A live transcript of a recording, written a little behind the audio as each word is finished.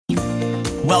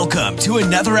Welcome to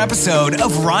another episode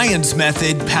of Ryan's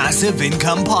Method Passive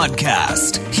Income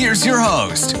Podcast. Here's your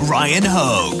host, Ryan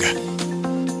Hogue.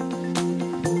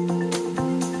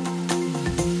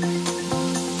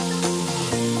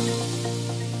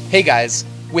 Hey guys,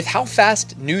 with how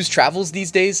fast news travels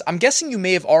these days, I'm guessing you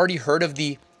may have already heard of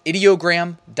the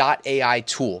Ideogram.ai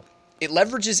tool. It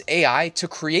leverages AI to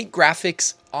create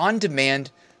graphics on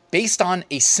demand based on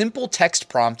a simple text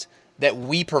prompt that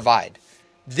we provide.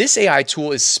 This AI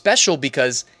tool is special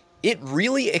because it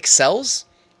really excels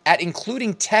at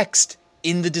including text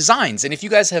in the designs. And if you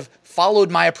guys have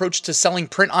followed my approach to selling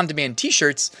print-on-demand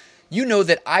t-shirts, you know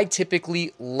that I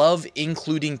typically love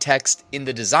including text in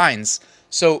the designs.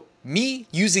 So me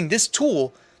using this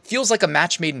tool feels like a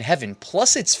match made in heaven.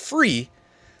 Plus it's free.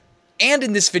 And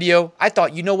in this video, I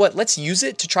thought, you know what? Let's use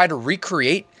it to try to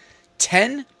recreate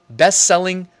 10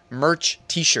 best-selling merch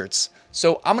t-shirts.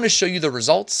 So I'm going to show you the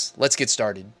results. Let's get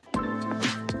started. I'm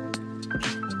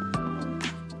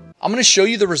going to show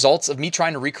you the results of me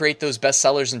trying to recreate those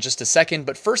bestsellers in just a second.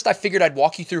 But first, I figured I'd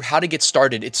walk you through how to get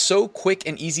started. It's so quick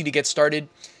and easy to get started.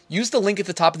 Use the link at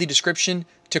the top of the description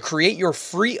to create your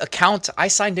free account. I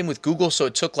signed in with Google, so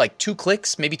it took like 2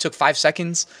 clicks, maybe took 5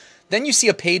 seconds. Then you see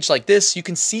a page like this. You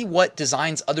can see what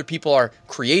designs other people are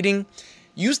creating.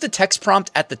 Use the text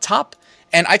prompt at the top.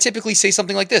 And I typically say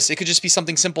something like this. It could just be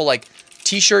something simple like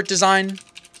t-shirt design,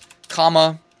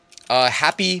 comma,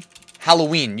 happy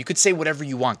Halloween. You could say whatever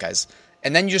you want, guys.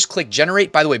 And then you just click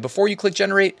generate. By the way, before you click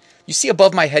generate, you see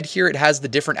above my head here, it has the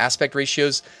different aspect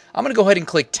ratios. I'm going to go ahead and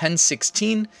click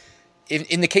 1016.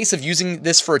 In the case of using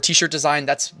this for a t-shirt design,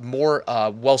 that's more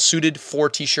well-suited for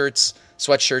t-shirts,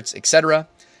 sweatshirts, etc.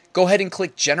 Go ahead and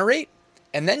click generate.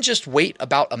 And then just wait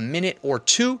about a minute or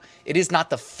two. It is not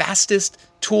the fastest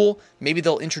tool. Maybe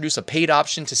they'll introduce a paid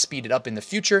option to speed it up in the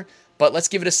future, but let's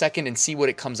give it a second and see what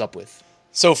it comes up with.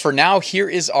 So for now, here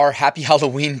is our Happy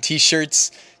Halloween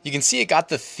t-shirts. You can see it got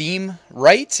the theme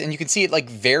right, and you can see it like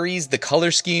varies the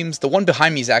color schemes. The one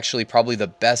behind me is actually probably the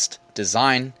best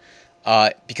design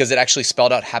because it actually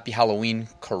spelled out Happy Halloween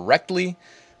correctly.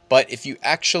 But if you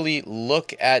actually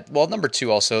look at, well, number 2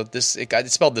 also,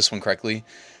 it spelled this one correctly.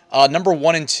 Number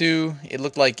 1 and 2, it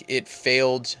looked like it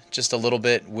failed just a little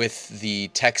bit with the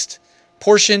text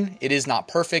portion. It is not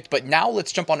perfect, but now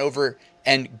let's jump on over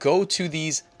and go to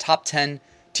these top 10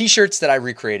 t-shirts that I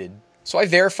recreated. So I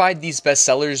verified these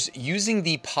bestsellers using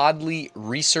the Podly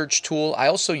research tool. I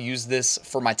also use this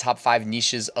for my top 5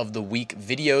 niches of the week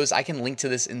videos. I can link to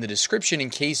this in the description in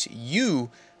case you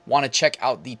want to check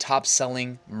out the top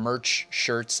selling merch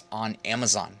shirts on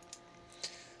Amazon.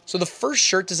 So the first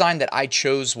shirt design that I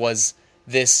chose was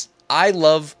this I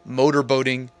love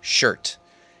motorboating shirt.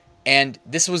 And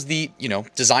this was the,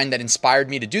 design that inspired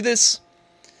me to do this.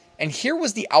 And here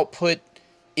was the output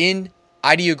in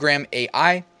Ideogram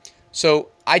AI. So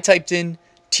I typed in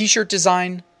t-shirt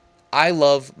design, I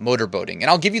love motorboating. And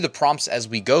I'll give you the prompts as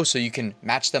we go so you can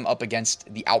match them up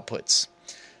against the outputs.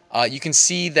 You can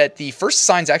see that the first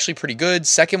design's actually pretty good.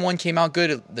 Second one came out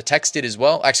good. The text did as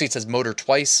well. Actually, it says motor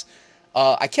twice.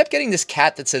 I kept getting this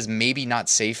cat that says maybe not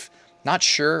safe. Not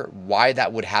sure why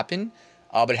that would happen,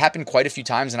 but it happened quite a few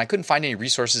times, and I couldn't find any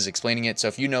resources explaining it. So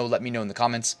if you know, let me know in the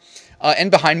comments. And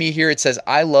behind me here, it says,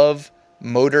 I love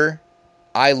motor,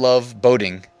 I love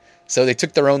boating. So they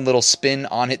took their own little spin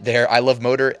on it there. I love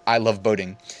motor, I love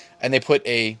boating. And they put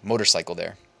a motorcycle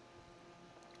there.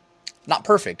 Not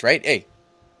perfect, right? Hey,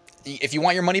 if you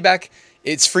want your money back,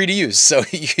 it's free to use. So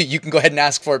you can go ahead and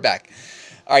ask for it back.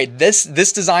 All right, this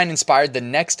design inspired the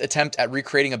next attempt at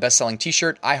recreating a best-selling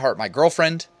t-shirt, I Heart My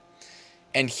Girlfriend.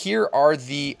 And here are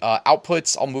the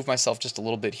outputs. I'll move myself just a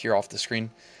little bit here off the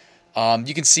screen.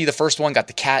 You can see the first one got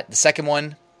the cat. The second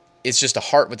one is just a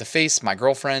heart with a face, my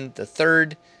girlfriend. The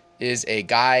third is a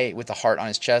guy with a heart on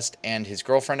his chest and his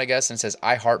girlfriend, I guess, and it says,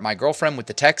 I Heart My Girlfriend with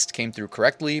the text. Came through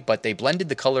correctly, but they blended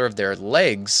the color of their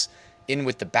legs in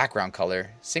with the background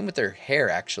color. Same with their hair,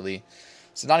 actually.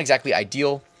 So not exactly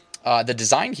ideal. The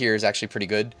design here is actually pretty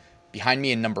good. Behind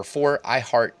me in number 4, I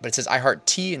Heart, but it says I Heart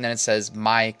T, and then it says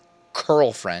my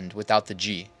curlfriend without the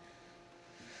G.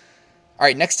 All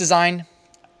right, next design,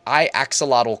 I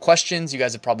Axolotl Questions. You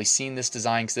guys have probably seen this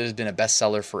design because it has been a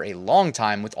bestseller for a long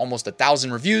time with almost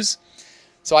 1,000 reviews.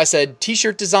 So I said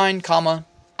t-shirt design, comma,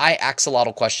 I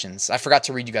Axolotl Questions. I forgot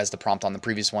to read you guys the prompt on the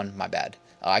previous one. My bad.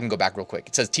 I can go back real quick.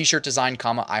 It says t-shirt design,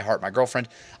 comma, I Heart My Girlfriend.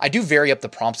 I do vary up the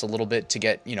prompts a little bit to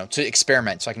get, to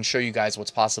experiment so I can show you guys what's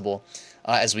possible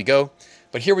as we go.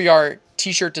 But here we are,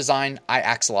 t-shirt design, I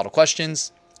Axolotl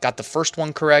Questions. Got the first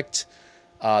one correct.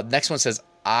 Next one says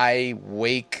I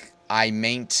I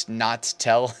mayn't not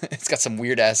tell. It's got some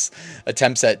weird ass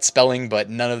attempts at spelling, but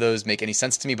none of those make any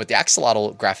sense to me. But the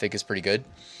axolotl graphic is pretty good.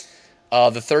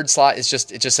 The third slot is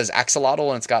it just says axolotl,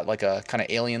 and it's got like a kind of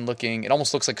alien looking. It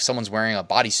almost looks like someone's wearing a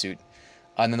bodysuit.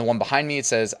 And then the one behind me, it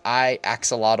says I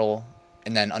axolotl,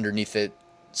 and then underneath it,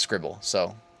 scribble.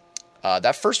 So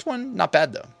that first one, not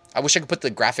bad though. I wish I could put the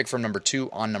graphic from number 2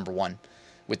 on number 1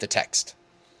 with the text.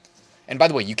 And by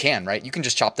the way, you can, right? You can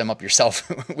just chop them up yourself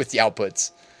with the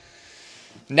outputs.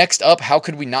 Next up, how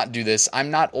could we not do this? I'm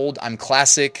not old, I'm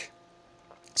classic.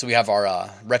 So we have our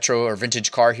retro or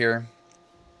vintage car here.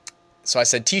 So I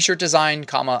said t-shirt design,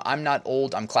 comma, I'm not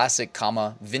old, I'm classic,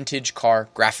 comma, vintage car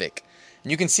graphic.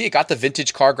 And you can see it got the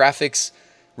vintage car graphics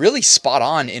really spot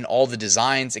on in all the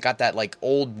designs. It got that like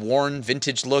old worn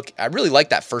vintage look. I really like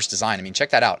that first design. I mean, check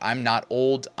that out. I'm not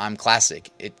old, I'm classic.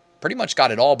 It pretty much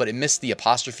got it all, but it missed the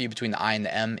apostrophe between the I and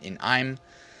the M in I'm.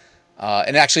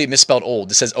 And actually it misspelled old.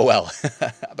 It says OL.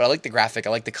 But I like the graphic. I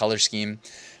like the color scheme.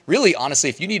 Really, honestly,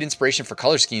 if you need inspiration for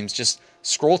color schemes, just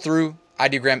scroll through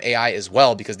Ideogram AI as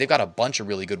well, because they've got a bunch of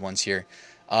really good ones here.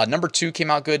 Number 2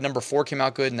 came out good. Number 4 came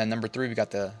out good. And then number 3, we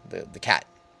got the cat.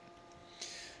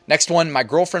 Next one, my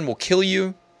girlfriend will kill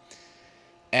you.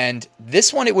 And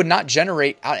this one, it would not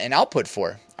generate an output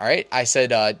for. All right. I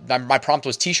said my prompt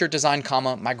was t-shirt design,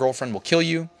 comma, my girlfriend will kill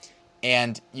you.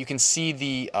 And you can see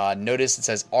the notice. It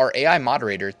says, our AI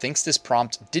moderator thinks this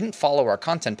prompt didn't follow our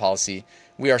content policy.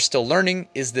 We are still learning.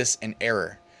 Is this an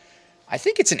error? I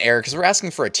think it's an error because we're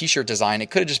asking for a t-shirt design. It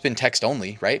could have just been text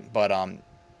only, right? But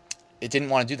it didn't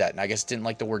want to do that. And I guess it didn't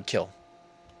like the word kill.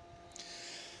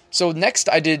 So next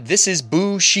I did This Is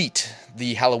Boo Sheet,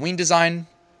 the Halloween design.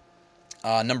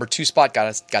 Number 2 spot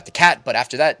got the cat, but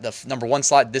after that, the number 1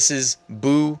 slot, This Is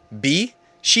Boo B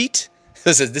Sheet.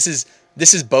 This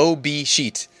is Bo B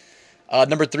Sheet.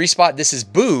 Number 3 spot, This Is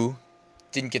Boo,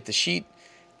 didn't get the sheet.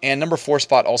 And number 4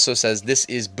 spot also says This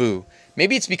Is Boo.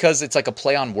 Maybe it's because it's like a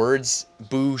play on words,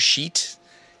 Boo Sheet,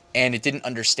 and it didn't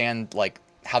understand like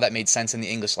how that made sense in the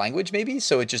English language maybe,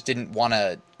 so it just didn't want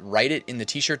to write it in the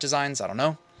t-shirt designs. I don't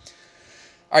know.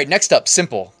 All right, next up,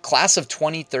 simple, class of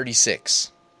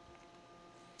 2036.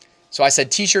 So I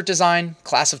said t-shirt design,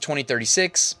 class of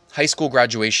 2036, high school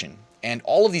graduation. And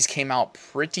all of these came out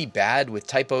pretty bad with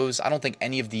typos. I don't think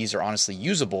any of these are honestly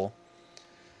usable.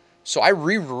 So I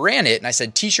reran it and I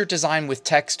said t-shirt design with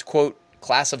text, quote,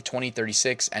 class of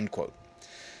 2036, end quote.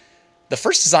 The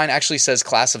first design actually says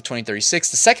class of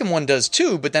 2036. The second one does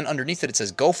too, but then underneath it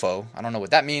says GOFO. I don't know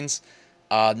what that means.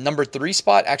 Number 3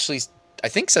 spot actually, I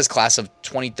think, says class of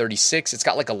 2036. It's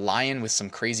got like a lion with some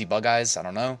crazy bug eyes. I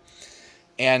don't know.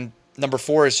 And number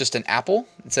 4 is just an apple.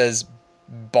 It says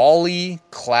Bali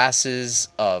classes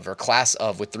of, or class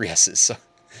of with 3 S's. So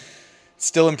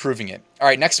still improving it. All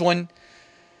right, next one.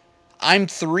 I'm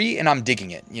 3 and I'm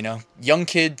digging it, young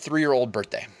kid, 3-year-old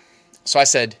birthday. So I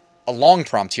said a long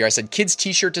prompt here. I said kids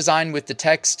t-shirt design with the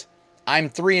text, I'm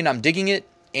 3 and I'm digging it,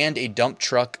 and a dump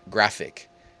truck graphic.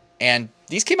 And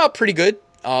these came out pretty good.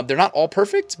 They're not all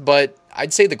perfect, but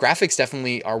I'd say the graphics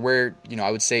definitely are where, I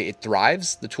would say it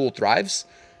thrives. The tool thrives.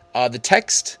 The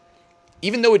text,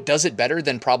 even though it does it better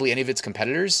than probably any of its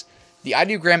competitors, the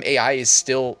Ideogram AI is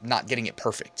still not getting it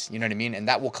perfect. You know what I mean? And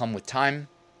that will come with time,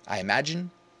 I imagine.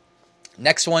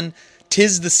 Next one,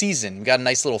 'Tis the Season. We got a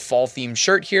nice little fall themed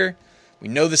shirt here. We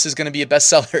know this is going to be a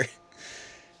bestseller.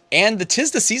 And the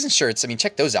 'Tis the Season shirts,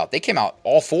 check those out. They came out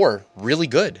all 4 really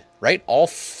good, right? All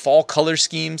fall color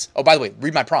schemes. Oh, by the way,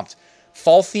 read my prompt.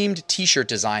 Fall themed t-shirt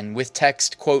design with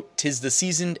text, quote, 'Tis the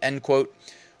season, end quote.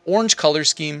 Orange color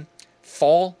scheme,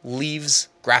 fall leaves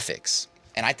graphics.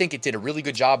 And I think it did a really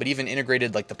good job. It even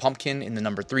integrated like the pumpkin in the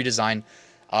number 3 design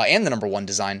and the number 1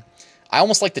 design. I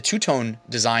almost like the 2-tone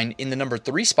design in the number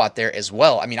 3 spot there as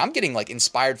well. I'm getting like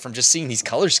inspired from just seeing these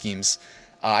color schemes.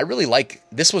 I really like,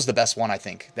 this was the best one I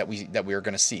think that we are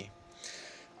going to see.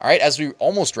 All right, as we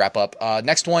almost wrap up,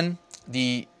 next one,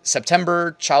 the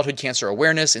September Childhood Cancer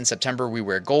Awareness. In September, we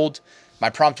wear gold. My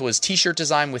prompt was t-shirt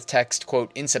design with text,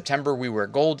 quote, in September, we wear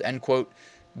gold, end quote,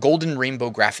 golden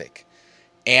rainbow graphic.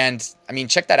 And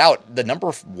check that out. The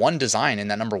number 1 design in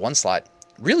that number 1 slot,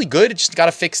 really good. It just got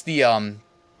to fix the,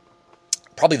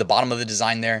 probably the bottom of the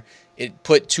design there. It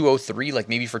put 203, like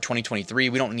maybe for 2023.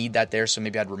 We don't need that there, so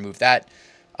maybe I'd remove that.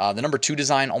 The number 2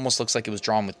 design almost looks like it was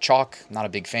drawn with chalk. Not a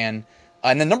big fan.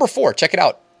 And then number 4, check it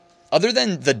out. Other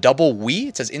than the double we,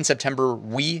 it says in September,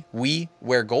 we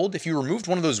wear gold. If you removed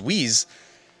one of those we's,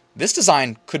 this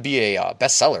design could be a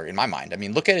bestseller in my mind.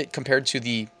 Look at it compared to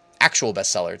the actual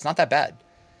bestseller. It's not that bad.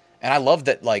 And I love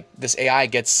that like this AI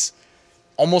gets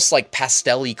almost like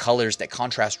pastel-y colors that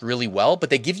contrast really well, but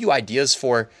they give you ideas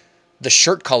for the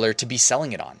shirt color to be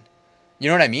selling it on. You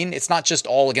know what I mean? It's not just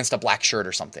all against a black shirt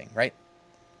or something, right?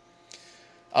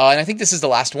 And I think this is the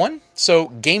last one. So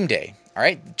game day, all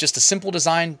right? Just a simple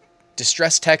design,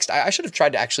 distress text. I should have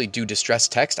tried to actually do distress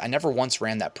text. I never once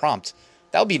ran that prompt.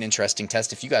 That would be an interesting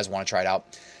test if you guys want to try it out.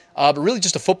 But really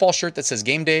just a football shirt that says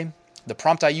game day. The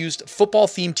prompt I used, football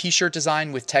themed t-shirt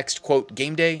design with text, quote,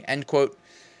 game day, end quote,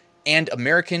 and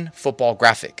American football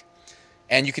graphic.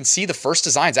 And you can see the first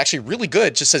design is actually really good.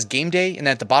 It just says game day, and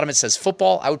then at the bottom it says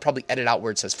football. I would probably edit out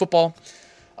where it says football.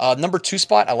 Number 2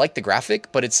 spot, I like the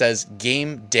graphic, but it says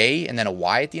game day and then a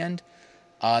Y at the end.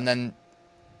 And then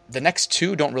the next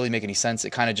 2 don't really make any sense. It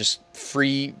kind of just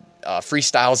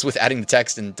freestyles with adding the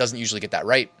text and doesn't usually get that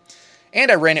right.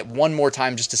 And I ran it one more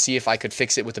time just to see if I could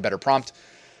fix it with a better prompt.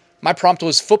 My prompt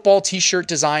was football t-shirt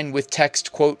design with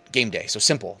text, quote, game day. So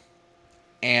simple.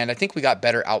 And I think we got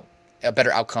a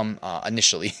better outcome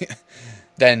initially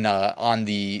than on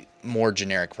the more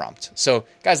generic prompt. So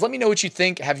guys, let me know what you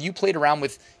think. Have you played around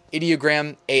with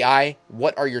Ideogram AI?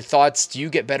 What are your thoughts? Do you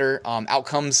get better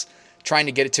outcomes trying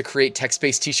to get it to create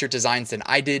text-based t-shirt designs than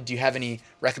I did? Do you have any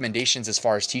recommendations as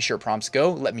far as t-shirt prompts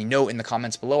go? Let me know in the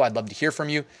comments below. I'd love to hear from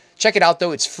you. Check it out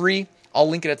though. It's free. I'll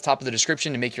link it at the top of the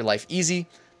description to make your life easy.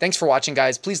 Thanks for watching,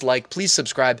 guys. Please like, please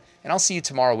subscribe, and I'll see you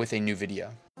tomorrow with a new video.